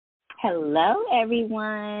Hello,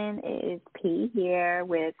 everyone. It is P here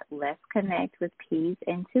with Let's Connect with P's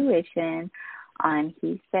Intuition on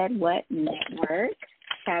He Said What Network.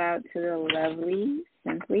 Shout out to the lovely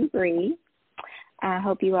Simply Bree. I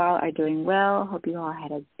hope you all are doing well. Hope you all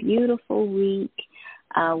had a beautiful week.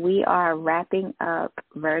 We are wrapping up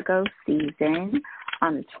Virgo season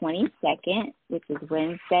on the 22nd, which is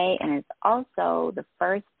Wednesday, and it's also the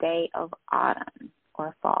first day of autumn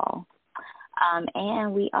or fall.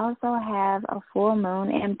 And we also have a full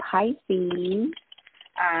moon in Pisces.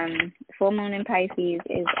 Full moon in Pisces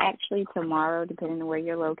is actually tomorrow, depending on where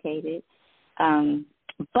you're located.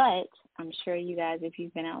 But I'm sure you guys, if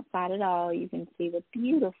you've been outside at all, you can see the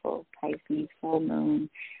beautiful Pisces full moon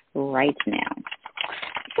right now.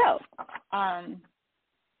 So,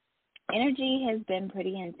 energy has been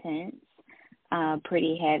pretty intense,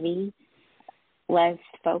 pretty heavy. Let's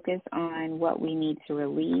focus on what we need to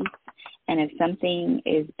release. And if something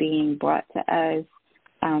is being brought to us,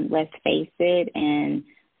 let's face it and,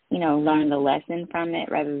 learn the lesson from it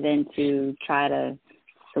rather than to try to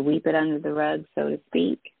sweep it under the rug, so to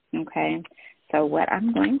speak. Okay? So what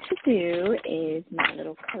I'm going to do is my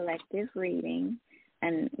little collective reading.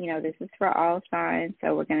 And, this is for all signs.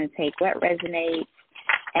 So we're going to take what resonates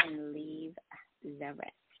and leave the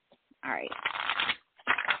rest. All right.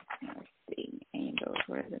 Let's see. Angels,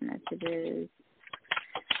 what are the messages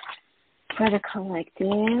for the collective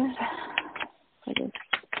for this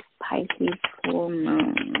Pisces full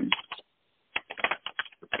moon?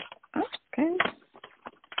 Okay.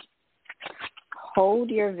 Hold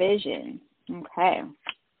your vision. Okay.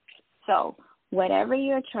 So whatever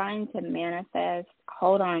you're trying to manifest,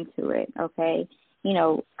 hold on to it, okay?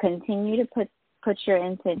 Continue to put your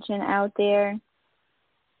intention out there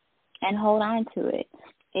and hold on to it.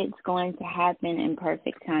 It's going to happen in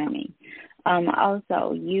perfect timing.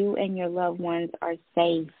 Also, you and your loved ones are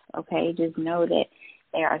safe, okay? Just know that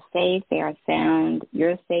they are safe, they are sound,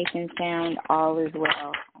 you're safe and sound, all is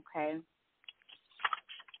well, okay?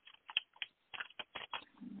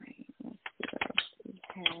 All right, let's see what else we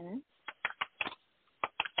have.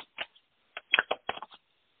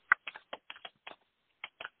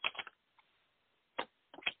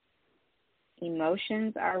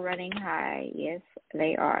 Emotions are running high. Yes,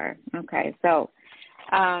 they are. Okay, so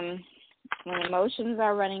when emotions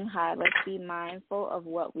are running high, let's be mindful of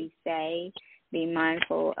what we say, be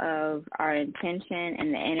mindful of our intention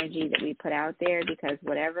and the energy that we put out there, because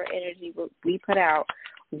whatever energy we put out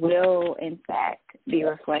will, in fact, be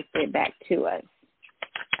reflected back to us.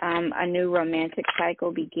 A new romantic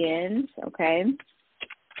cycle begins, okay?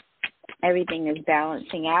 Everything is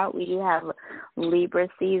balancing out. We do have Libra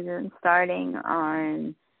season starting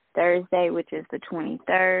on Thursday, which is the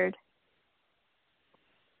 23rd.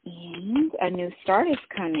 And a new start is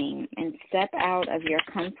coming, and step out of your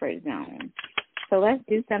comfort zone. So let's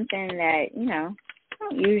do something that,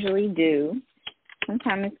 don't usually do.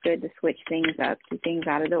 Sometimes it's good to switch things up, do things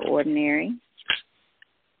out of the ordinary.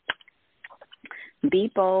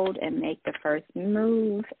 Be bold and make the first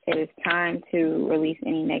move. It is time to release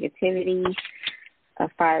any negativity. A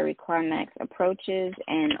fiery climax approaches,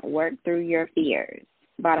 and work through your fears.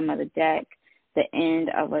 Bottom of the deck, the end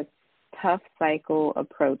of a tough cycle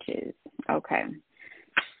approaches. Okay.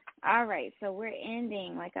 All right, so we're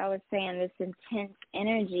ending, like I was saying, this intense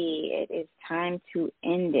energy. It is time to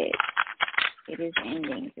end it. It is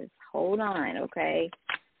ending. Just hold on, okay?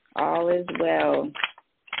 All is well.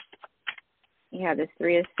 You have this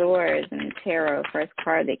Three of Swords in the tarot, first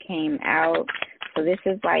card that came out. So this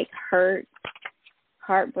is like hurt,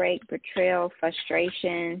 heartbreak, betrayal,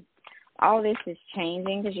 frustration. All this is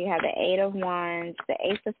changing because you have the Eight of Wands, the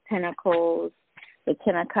Ace of Pentacles, the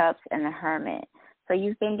Ten of Cups, and the Hermit. So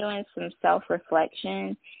you've been doing some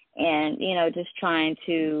self-reflection and, just trying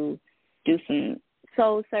to do some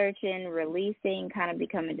soul searching, releasing, kind of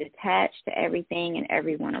becoming detached to everything and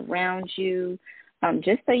everyone around you.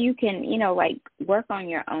 Just so you can, work on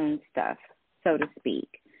your own stuff, so to speak.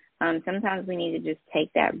 Sometimes we need to just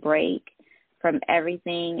take that break from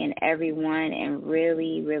everything and everyone and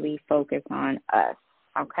really, really focus on us,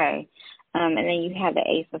 okay? And then you have the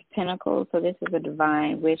Ace of Pentacles. So this is a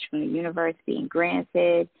divine wish from the universe being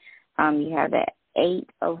granted. You have the Eight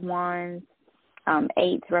of Wands.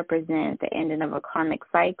 Eights represent the ending of a karmic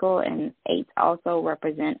cycle, and eights also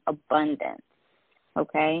represent abundance,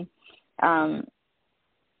 okay?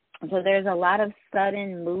 So there's a lot of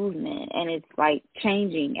sudden movement, and it's like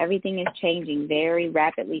changing. Everything is changing very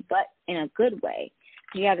rapidly, but in a good way.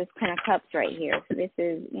 You have this Ten of Cups right here. So this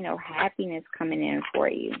is, happiness coming in for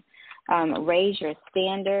you. Raise your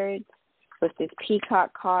standards. With this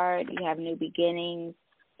Peacock card, you have new beginnings,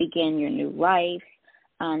 begin your new life.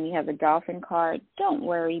 You have the Dolphin card. Don't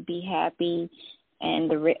worry, be happy. And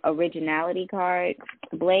the Originality card,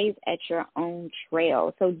 blaze at your own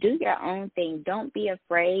trail. So do your own thing. Don't be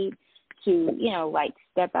afraid to, like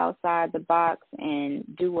step outside the box and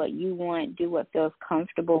do what you want, do what feels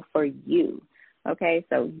comfortable for you. Okay,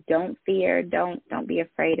 so don't fear, don't be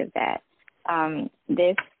afraid of that.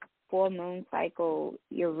 This full moon cycle,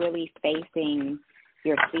 you're really facing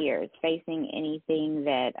your fears, facing anything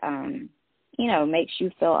that, makes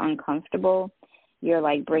you feel uncomfortable. You're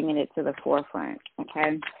like bringing it to the forefront,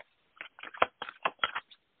 okay?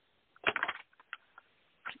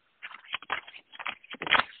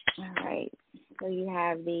 All right, so you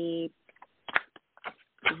have the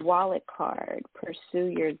Wallet card, pursue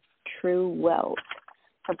your true wealth.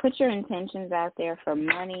 So put your intentions out there for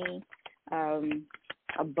money,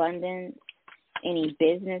 abundance, any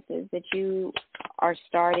businesses that you are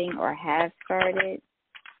starting or have started.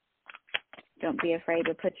 Don't be afraid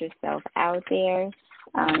to put yourself out there.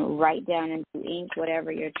 Write down into ink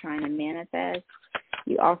whatever you're trying to manifest.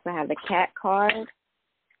 You also have the Cat card.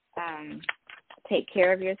 Take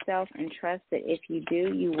care of yourself and trust that if you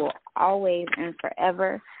do, you will always and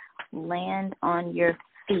forever land on your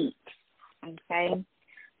feet. Okay?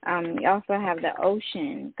 You also have the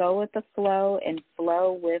Ocean. Go with the flow and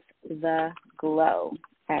flow with the glow.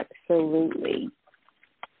 Absolutely.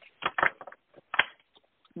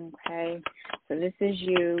 Okay? So this is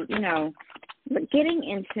you, getting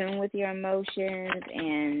in tune with your emotions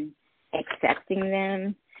and accepting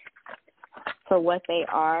them for what they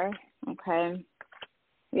are. Okay?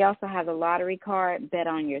 We also have the Lottery card, bet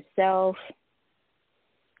on yourself.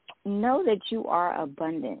 Know that you are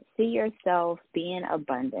abundant. See yourself being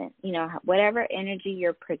abundant. Whatever energy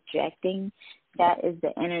you're projecting, that is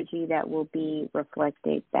the energy that will be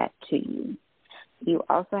reflected back to you. You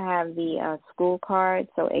also have the School card,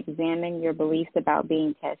 so examine your beliefs about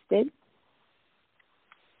being tested.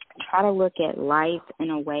 Try to look at life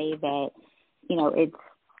in a way that,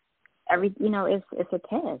 it's a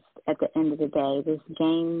test at the end of the day, this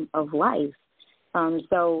game of life.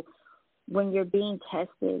 So when you're being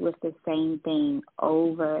tested with the same thing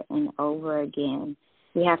over and over again,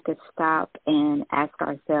 we have to stop and ask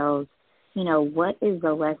ourselves, what is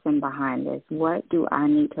the lesson behind this? What do I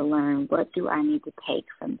need to learn? What do I need to take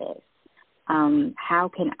from this? How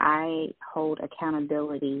can I hold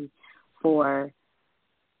accountability for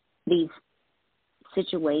these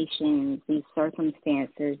situations, these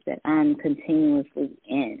circumstances that I'm continuously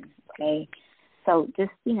in, okay? So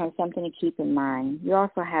just, something to keep in mind. You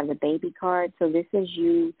also have the Baby card. So this is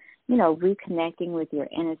you, reconnecting with your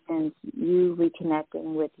innocence, you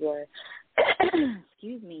reconnecting with your,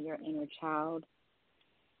 your inner child.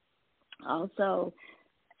 Also,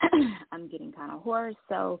 I'm getting kind of hoarse.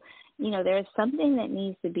 So, there's something that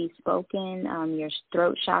needs to be spoken. Your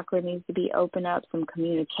throat chakra needs to be opened up, some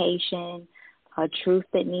communication, a truth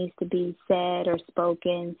that needs to be said or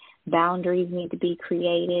spoken. Boundaries need to be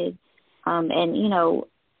created. And,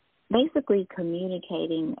 basically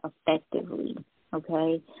communicating effectively,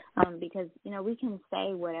 okay? Because, we can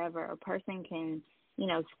say whatever. A person can,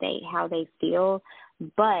 state how they feel,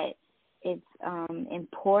 but it's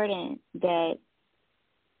important that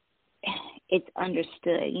it's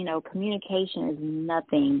understood. Communication is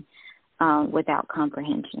nothing without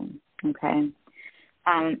comprehension, okay?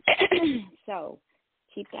 So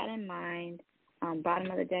keep that in mind. Bottom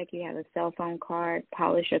of the deck, you have a cell phone card,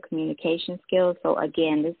 polish your communication skills. So,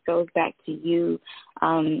 again, this goes back to you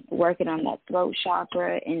working on that throat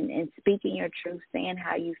chakra and speaking your truth, saying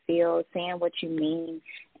how you feel, saying what you mean,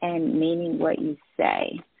 and meaning what you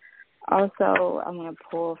say. Also, I'm going to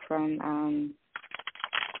pull from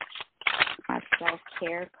my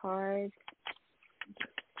self-care cards.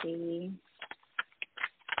 Let's see.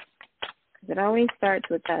 It always starts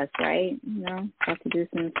with us, right? Have to do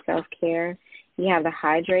some self-care. You have the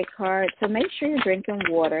Hydrate card. So make sure you're drinking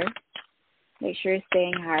water. Make sure you're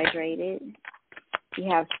staying hydrated. You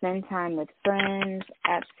have spend time with friends.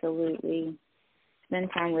 Absolutely. Spend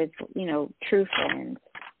time with, true friends.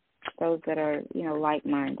 Those that are,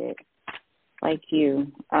 like-minded, like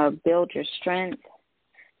you. Build your strength,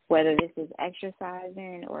 whether this is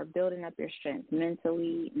exercising or building up your strength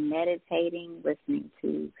mentally, meditating, listening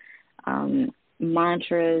to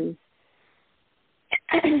mantras,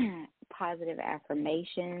 positive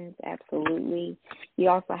affirmations, absolutely. You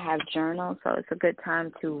also have journals, so it's a good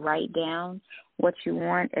time to write down what you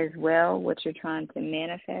want as well, what you're trying to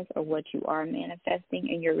manifest or what you are manifesting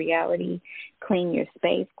in your reality. Clean your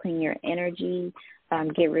space, clean your energy,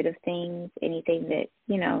 get rid of things, anything that,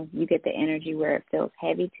 you get the energy where it feels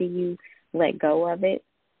heavy to you, let go of it.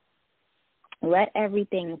 Let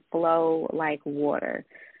everything flow like water.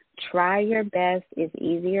 Try your best. It's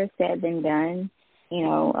easier said than done. You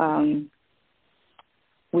know,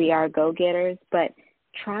 we are go-getters, but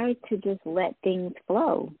try to just let things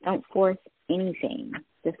flow. Don't force anything.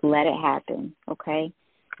 Just let it happen, okay?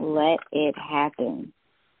 Let it happen.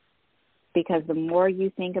 Because the more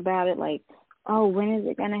you think about it, like, oh, when is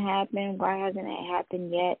it going to happen? Why hasn't it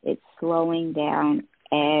happened yet? It's slowing down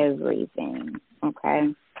everything,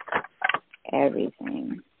 okay?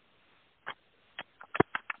 Everything.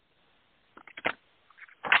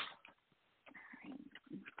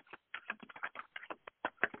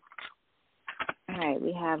 All right,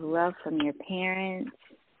 we have love from your parents.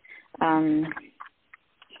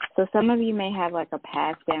 So some of you may have like a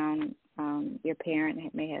pass down. Your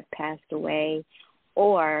parent may have passed away,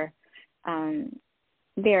 or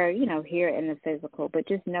they're, you know, here in the physical, but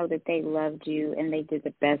just know that they loved you and they did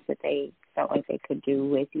the best that they felt like they could do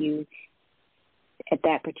with you at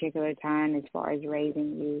that particular time as far as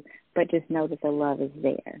raising you, but just know that the love is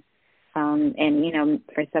there. And, you know,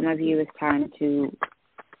 for some of you, it's time to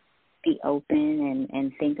be open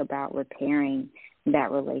and think about repairing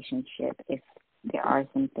that relationship if there are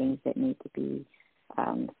some things that need to be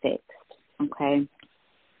fixed, okay?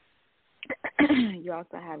 You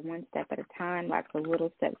also have one step at a time. Lots of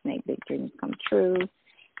little steps make big dreams come true.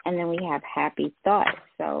 And then we have happy thoughts.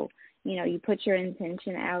 So, you know, you put your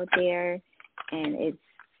intention out there, and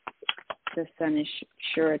the sun is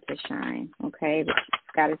sure to shine, okay? But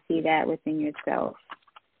you've got to see that within yourself.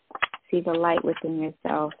 See the light within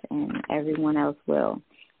yourself, and everyone else will.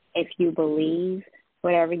 If you believe,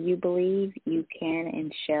 whatever you believe, you can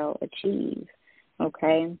and shall achieve,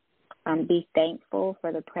 okay? Be thankful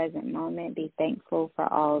for the present moment. Be thankful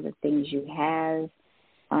for all the things you have.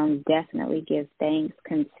 Definitely give thanks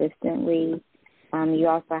consistently. You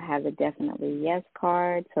also have a definitely yes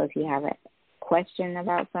card. So if you have a question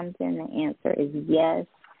about something, the answer is yes.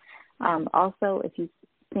 Also, if you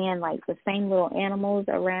seeing like the same little animals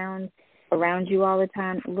around you all the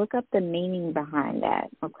time, look up the meaning behind that,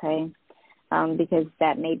 okay? Because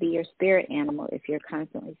that may be your spirit animal if you're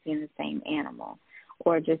constantly seeing the same animal.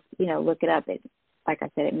 Or just, you know, look it up. It, like I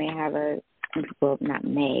said, it may have well, not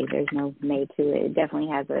may. There's no may to it. It definitely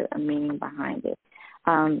has a meaning behind it.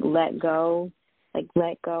 Let go. Like,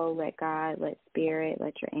 let go, let God, let spirit,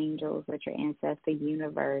 let your angels, let your ancestor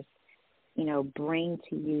universe, you know, bring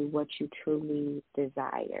to you what you truly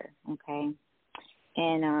desire, okay?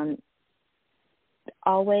 And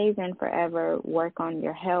always and forever work on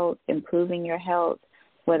your health, improving your health,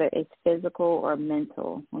 whether it's physical or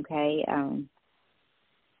mental, okay?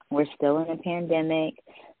 We're still in a pandemic,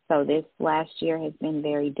 so this last year has been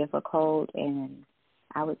very difficult, and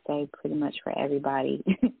I would say pretty much for everybody.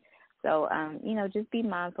 So, you know, just be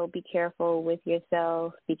mindful, be careful with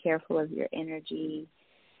yourself, be careful of your energy,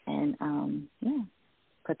 and, yeah,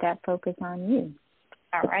 put that focus on you.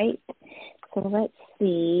 All right? So let's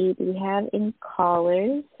see. Do we have any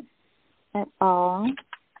callers at all?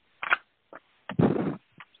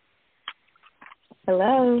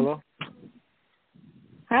 Hello? Hello?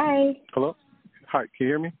 Hi. Hello? Hi, can you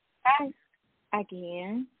hear me? Hi. I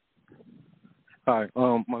can. Hi,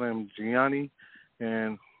 my name is Gianni,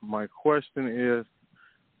 and my question is,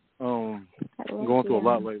 I'm going through a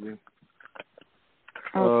lot lately.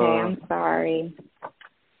 Okay, I'm sorry.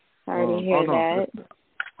 Sorry to hear that.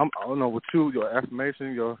 I don't know, with you, your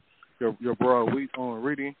affirmation, your broad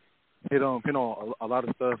reading, hit on a lot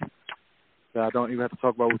of stuff that I don't even have to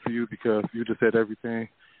talk about with you because you just said everything.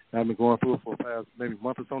 And I've been going through it for the past maybe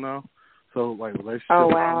month or so now. So, like, relationships. Oh,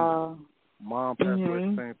 wow. Mom passed away at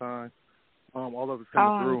the same time. All of it's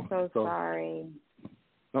coming through. I'm so sorry.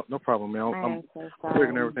 No problem, man. I'm so sorry.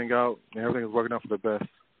 figuring everything out, and everything is working out for the best.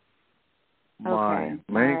 My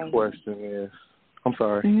main question is, I'm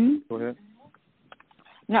sorry. Mm-hmm. Go ahead.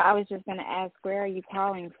 No, I was just going to ask, where are you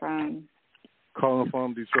calling from? Calling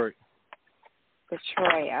from Detroit.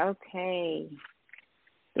 Detroit, okay.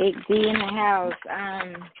 Big D in the house.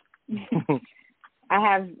 I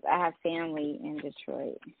have family in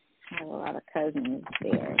Detroit. I have a lot of cousins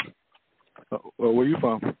there. Where are you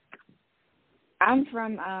from? I'm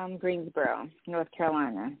from Greensboro, North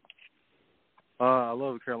Carolina. I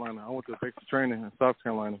love Carolina. I went to basic training in South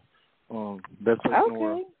Carolina. Best place in the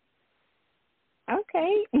world.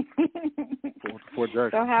 Okay. Fort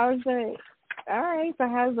Jackson. So how's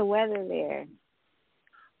the weather there?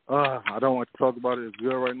 I don't want to talk about it. It's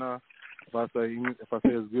good right now. If I say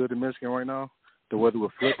it's good in Michigan right now, the weather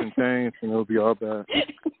will flip and change, and it'll be all bad.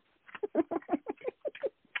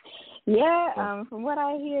 Yeah, from what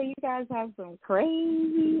I hear, you guys have some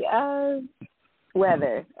crazy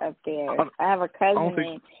weather up there. I have a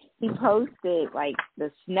cousin he posted like the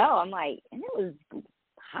snow. I'm like, and it was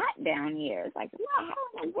hot down here. It's like, wow,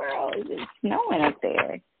 how in the world is it snowing up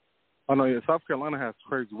there? Oh no, yeah, South Carolina has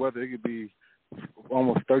crazy weather. It could be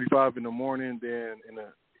almost 35 in the morning, then in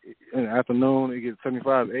the afternoon it gets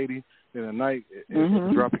 75, 80. Then at night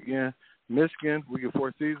it drop again. Michigan, we get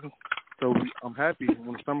 4 seasons, so I'm happy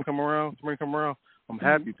when the spring come around. I'm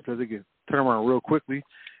happy because it gets turned around real quickly,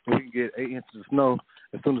 and we can get 8 inches of snow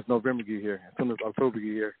as soon as November get here. As soon as October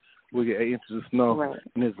get here, we get 8 inches of snow, right.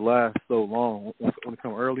 And it lasts so long when it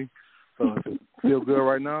come early. So if it feels good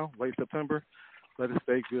right now, late September, let it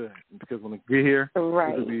stay good because when it get here,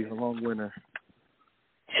 right. it'll be a long winter.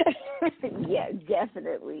 Yeah,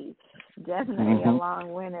 definitely a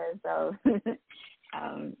long winter. So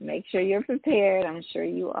make sure you're prepared. I'm sure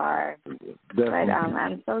you are. Definitely. But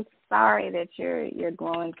I'm so sorry that you're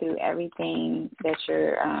going through everything that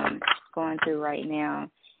you're going through right now,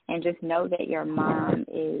 and just know that your mom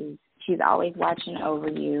she's always watching over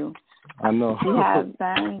you. I know. Do you have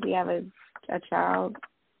sons? Do you have a child?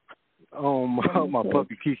 My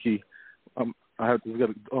puppy Kiki. We got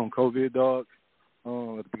a COVID dog. At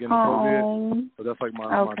the beginning of COVID, so that's like my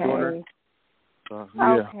daughter.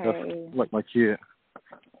 Yeah, that's like my kid.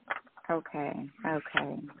 Okay.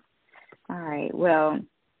 All right. Well,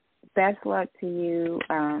 best luck to you.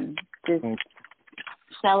 Just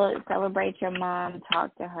celebrate your mom.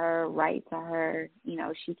 Talk to her. Write to her. You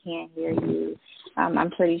know, she can't hear you.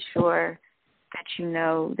 I'm pretty sure that you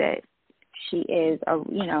know that she is,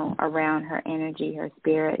 around her energy. Her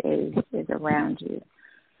spirit is around you.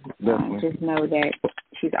 Just know that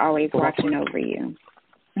she's always watching over you.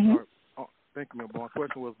 Mm-hmm. Thank you, my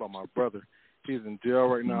question was about my brother. He's in jail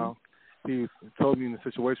right now. He told me in the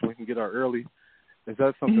situation we can get out early. Is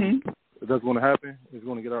that something that's going to happen? Is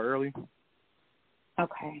going to get out early?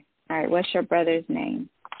 Okay. All right. What's your brother's name?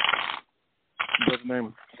 Brother's name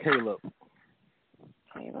is Caleb.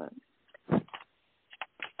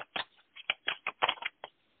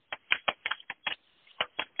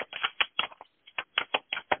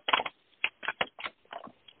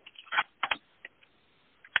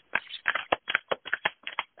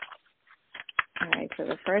 All right, so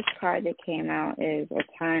the first card that came out is a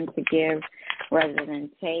time to give rather than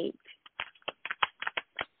take.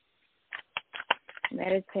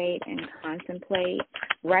 Meditate and contemplate.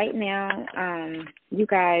 Right now, you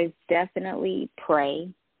guys definitely pray,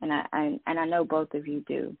 and I know both of you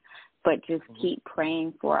do, but just keep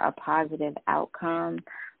praying for a positive outcome.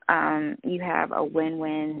 You have a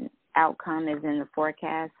win-win outcome is in the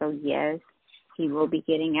forecast, so yes, he will be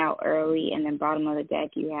getting out early, and then bottom of the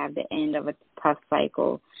deck you have the end of a tough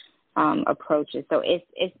cycle approaches. So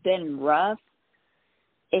it's been rough.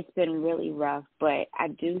 It's been really rough, but I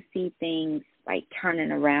do see things like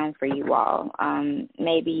turning around for you all.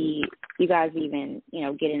 Maybe you guys even,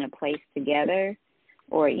 get in a place together,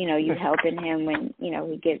 or, you helping him when,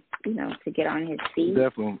 he gets, to get on his feet.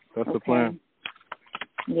 Definitely. That's the plan.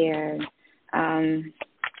 Yeah.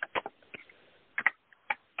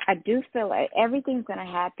 I do feel like everything's going to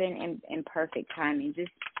happen in perfect timing.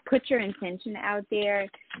 Just put your intention out there.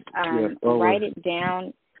 Write it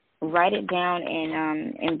down. Write it down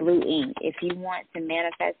in blue ink. If you want to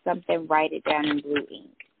manifest something, write it down in blue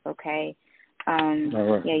ink. Okay.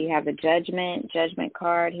 Right. Yeah, you have the judgment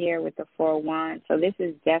card here with the 4 of Wands. So this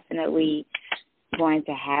is definitely going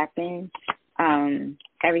to happen.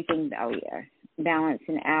 Everything.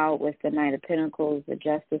 Balancing out with the Knight of Pentacles, the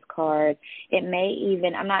Justice card. It may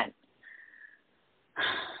even, I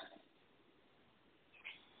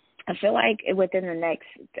feel like within the next,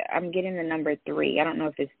 I'm getting the number 3. I don't know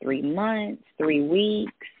if it's 3 months, 3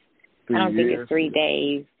 weeks. 3 I don't years. think it's 3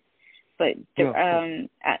 days. But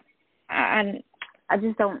I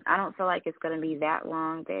just don't feel like it's going to be that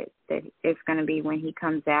long that it's going to be when he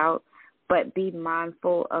comes out. But be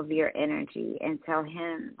mindful of your energy and tell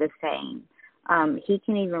him the same. He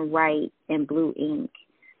can even write in blue ink,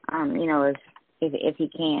 if he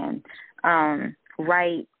can.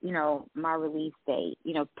 Write, my release date.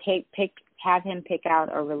 Have him pick out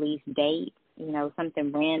a release date,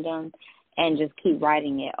 something random, and just keep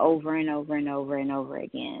writing it over and over and over and over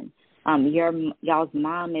again. Y'all's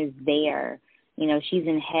mom is there. She's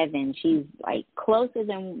in heaven. She's like closer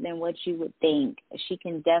than what you would think. She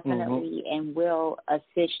can definitely and will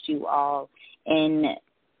assist you all in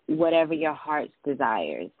whatever your heart's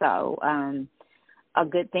desires. So a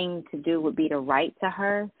good thing to do would be to write to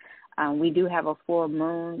her. We do have a full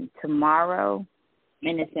moon tomorrow,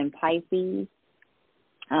 and it's in Pisces.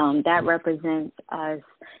 That represents us,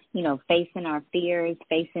 facing our fears,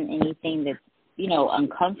 facing anything that's,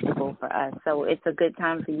 uncomfortable for us. So it's a good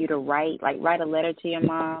time for you to write a letter to your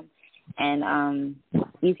mom and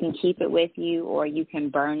You can keep it with you, or you can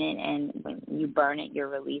burn it, and when you burn it, you're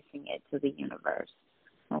releasing it to the universe.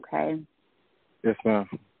 Okay? Yes, ma'am.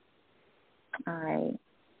 All right.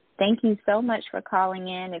 Thank you so much for calling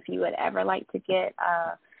in. If you would ever like to get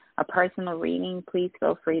a personal reading, please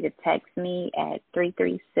feel free to text me at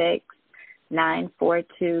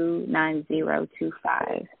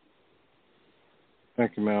 336-942-9025.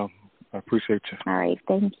 Thank you, ma'am. I appreciate you. All right.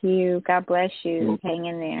 Thank you. God bless you. Hang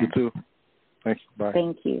in there. You too. Thank you. Bye.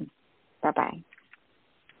 Thank you. Bye-bye.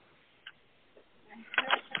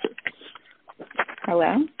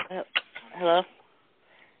 Hello? Hello?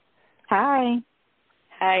 Hi.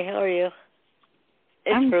 Hi, how are you?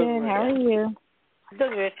 It's I'm Rosemary. good. How are you?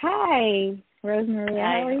 Doing good. Hi, Rosemary.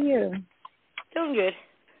 Hi. How are you? Doing good.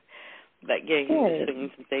 But getting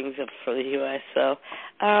Good. some things up for the U.S. So,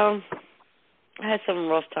 I had some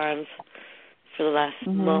rough times for the last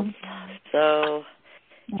month. So,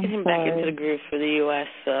 getting back into the groove for the U.S.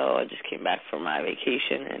 So, I just came back from my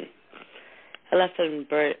vacation and I left on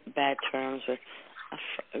bad terms with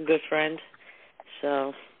a good friend.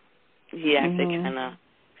 So, he acted kind of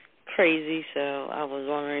crazy. So, I was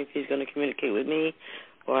wondering if he's going to communicate with me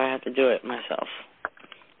or I have to do it myself.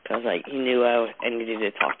 Because he knew I needed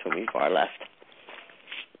to talk to him before I left.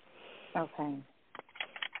 Okay.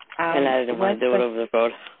 And I didn't want to do it over the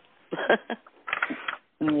road.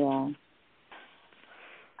 Yeah.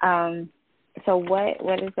 So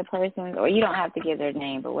what is the person, or you don't have to give their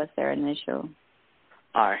name, but what's their initial?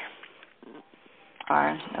 R.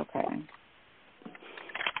 R, okay.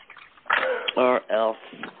 Or L,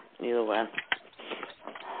 either way.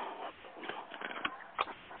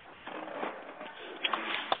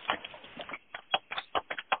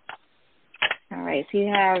 All right, so you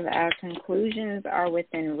have conclusions are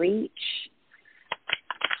within reach.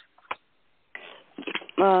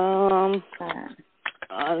 I'm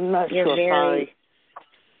not sure. Probably.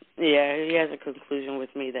 Yeah, he has a conclusion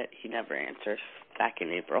with me that he never answered back in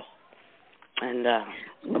April, and a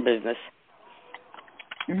business.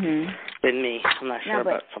 Than me. I'm not sure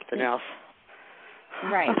about something else.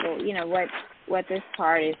 Right. Well, you know what this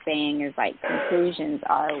card is saying is like conclusions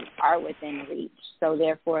are within reach. So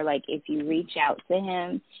therefore, like if you reach out to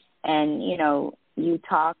him and you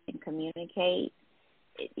talk and communicate,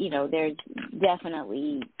 there's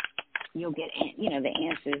definitely you'll get the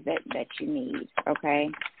answers that you need. Okay.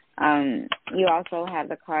 You also have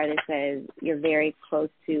the card that says you're very close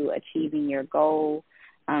to achieving your goal.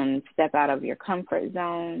 Step out of your comfort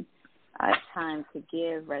zone. Time to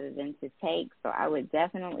give rather than to take. So I would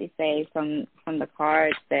definitely say from the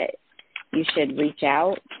cards that you should reach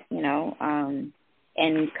out, and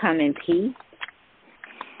come in peace.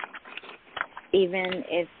 Even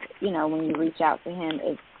if, when you reach out to him,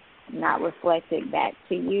 it's not reflected back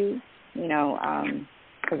to you,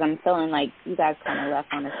 because I'm feeling like you guys kind of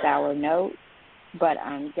left on a sour note. But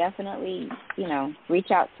definitely,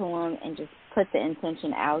 reach out to him and just put the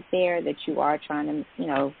intention out there that you are trying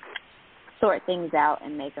to, sort things out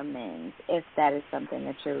and make amends, if that is something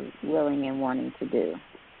that you're willing and wanting to do.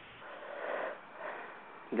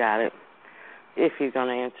 Got it. If he's going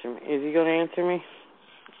to answer me. Is he going to answer me?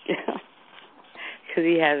 Because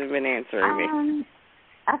he hasn't been answering me.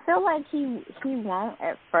 I feel like he won't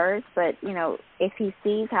at first, but, if he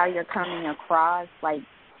sees how you're coming across, like,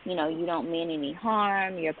 you don't mean any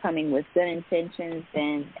harm, you're coming with good intentions,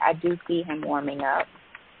 then I do see him warming up.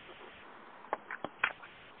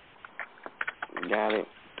 Got it.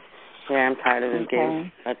 Yeah, I'm tired of this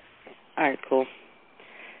game. All right, cool.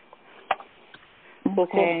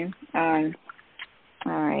 Okay. Cool. All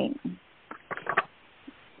right.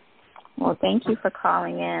 Well, thank you for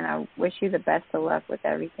calling in. I wish you the best of luck with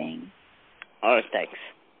everything. All right, thanks.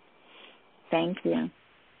 Thank you.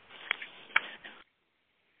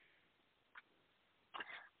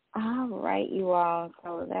 All right, you all.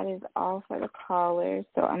 So that is all for the callers.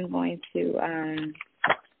 So I'm going to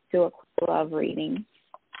do a quick love reading.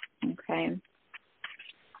 Okay.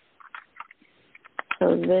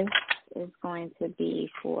 So this is going to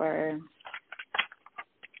be for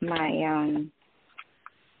my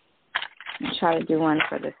I'll try to do one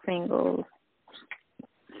for the singles,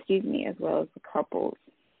 as well as the couples.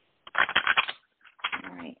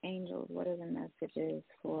 All right, angels, what are the messages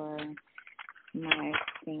for my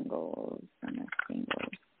singles?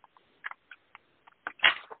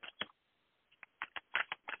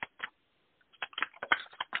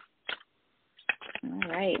 All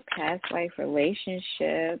right, past life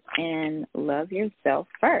relationship and love yourself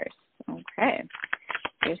first. Okay.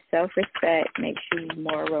 Your self-respect makes you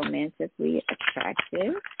more romantically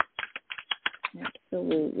attractive.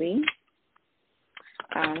 Absolutely.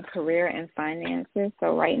 career and finances.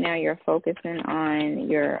 So right now you're focusing on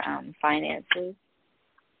your finances.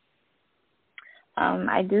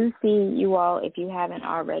 I do see you all, if you haven't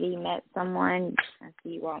already met someone, I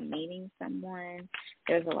see you all meeting someone.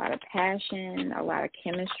 There's a lot of passion, a lot of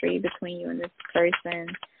chemistry between you and this person.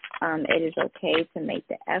 It is okay to make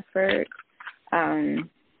the effort.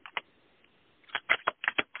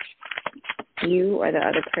 You or the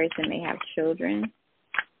other person may have children,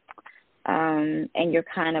 and you're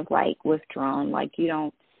kind of like withdrawn, like you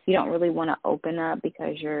don't really want to open up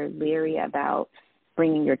because you're leery about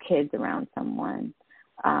bringing your kids around someone.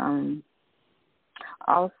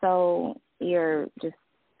 Also, you're just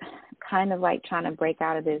kind of like trying to break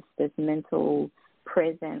out of this mental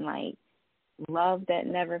prison, like love that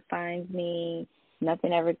never finds me,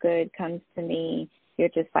 nothing ever good comes to me. You're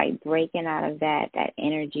just like breaking out of that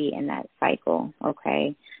energy and that cycle,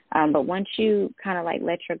 okay? But once you kind of like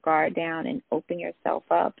let your guard down and open yourself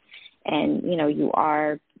up and, you know, you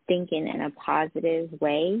are thinking in a positive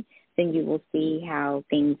way, then you will see how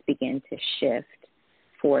things begin to shift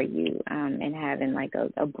for you, and having like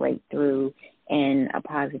a breakthrough in a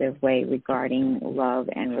positive way regarding love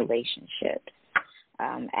and relationships.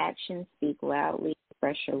 Actions speak loudly.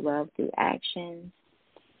 Express your love through actions.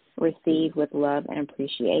 Receive with love and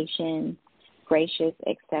appreciation. Gracious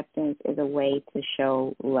acceptance is a way to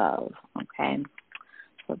show love, okay?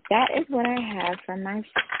 So that is what I have for my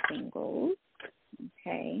singles,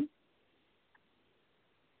 okay?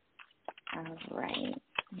 All right,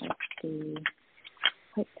 let's see.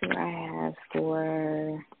 What do I have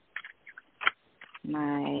for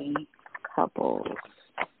my couples?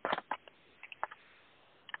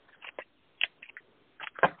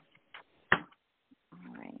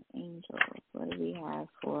 All right, angels, what do we have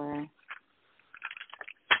for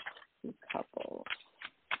the couples?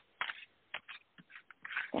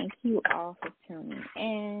 Thank you all for tuning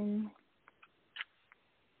in.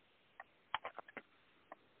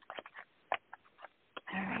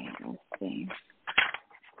 All right, let's see.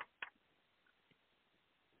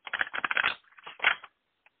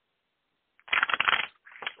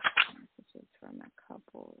 Messages for my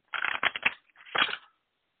couples.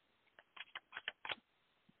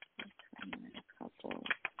 For my couples.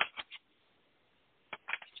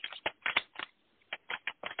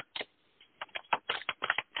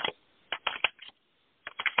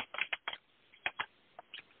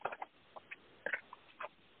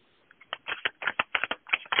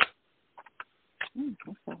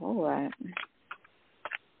 That's a whole lot.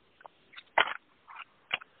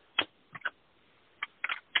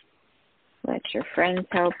 Let your friends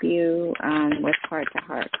help you with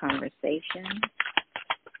heart-to-heart conversations.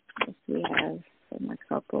 This we have for my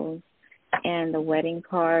couples. And the wedding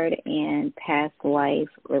card and past life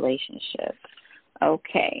relationship.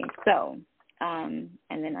 Okay, so, and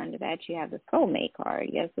then under that you have the soulmate card.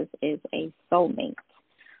 Yes, this is a soulmate.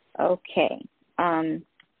 Okay.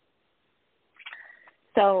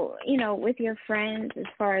 So, you know, with your friends, as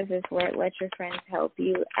far as this word, let your friends help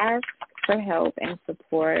you. Ask for help and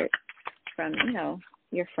support from, you know,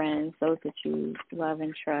 your friends, those that you love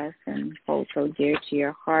and trust and hold so dear to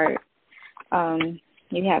your heart.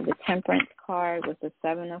 You have the Temperance card with the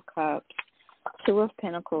Seven of Cups, Two of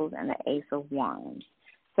Pentacles, and the Ace of Wands.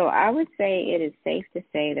 So I would say it is safe to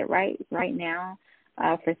say that right now,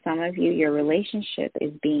 for some of you, your relationship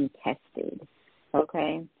is being tested,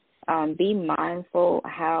 okay? Be mindful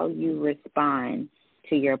how you respond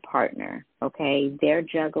to your partner, okay? They're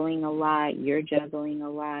juggling a lot. You're juggling a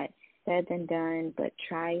lot. Said and done, but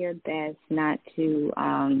try your best not to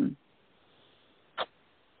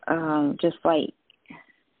just like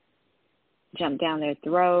jump down their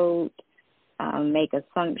throat, make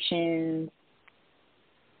assumptions.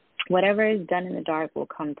 Whatever is done in the dark will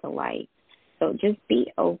come to light. So just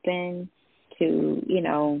be open to, you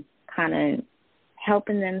know, kind of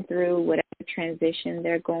helping them through whatever transition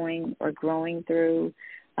they're going or growing through.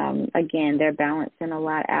 Again, they're balancing a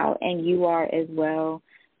lot out, and you are as well.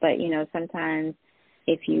 But, you know, sometimes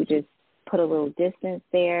if you just put a little distance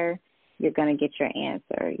there, you're going to get your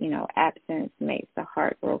answer. You know, absence makes the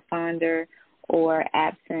heart grow fonder, or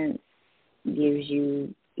absence gives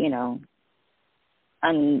you, you know,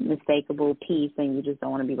 unmistakable peace, and you just don't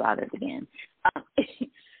want to be bothered again.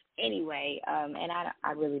 Anyway, and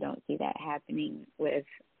I really don't see that happening with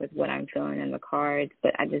what I'm feeling in the cards,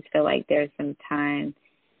 but I just feel like there's some time.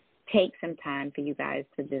 Take some time for you guys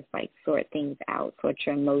to just like sort things out, sort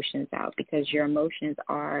your emotions out, because your emotions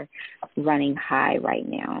are running high right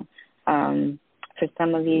now. For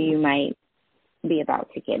some of you, you might be about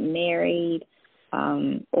to get married,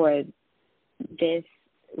 or this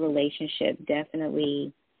relationship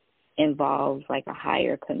definitely involves like a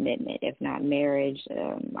higher commitment, if not marriage,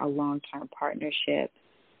 a long-term partnership.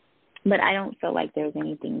 But I don't feel like there's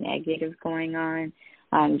anything negative going on.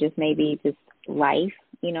 Just maybe just life,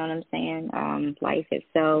 you know what I'm saying? Life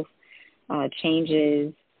itself,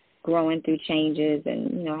 changes, growing through changes,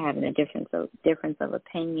 and, you know, having a difference of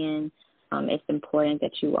opinion. It's important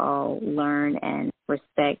that you all learn and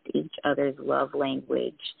respect each other's love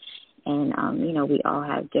language. And, you know, we all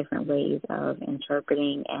have different ways of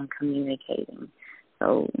interpreting and communicating.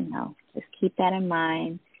 So, you know, just keep that in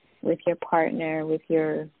mind with your partner, with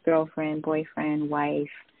your girlfriend, boyfriend, wife,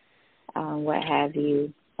 what have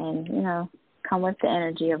you. And, you know, come with the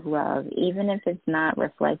energy of love. Even if it's not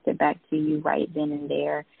reflected back to you right then and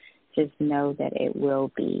there, just know that it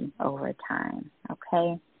will be over time,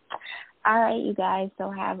 okay? All right, you guys, so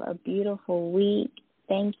have a beautiful week.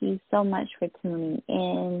 Thank you so much for tuning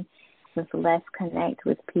in with Let's Connect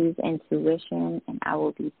with P's Intuition, and I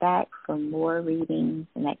will be back for more readings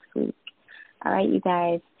next week. All right, you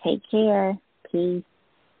guys, take care. Peace.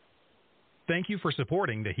 Thank you for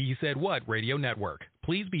supporting the He Said What radio network.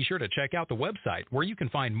 Please be sure to check out the website where you can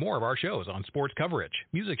find more of our shows on sports coverage,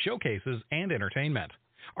 music showcases, and entertainment.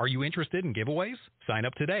 Are you interested in giveaways? Sign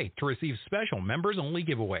up today to receive special members-only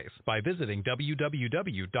giveaways by visiting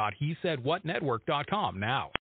www.hesaidwhatnetwork.com now.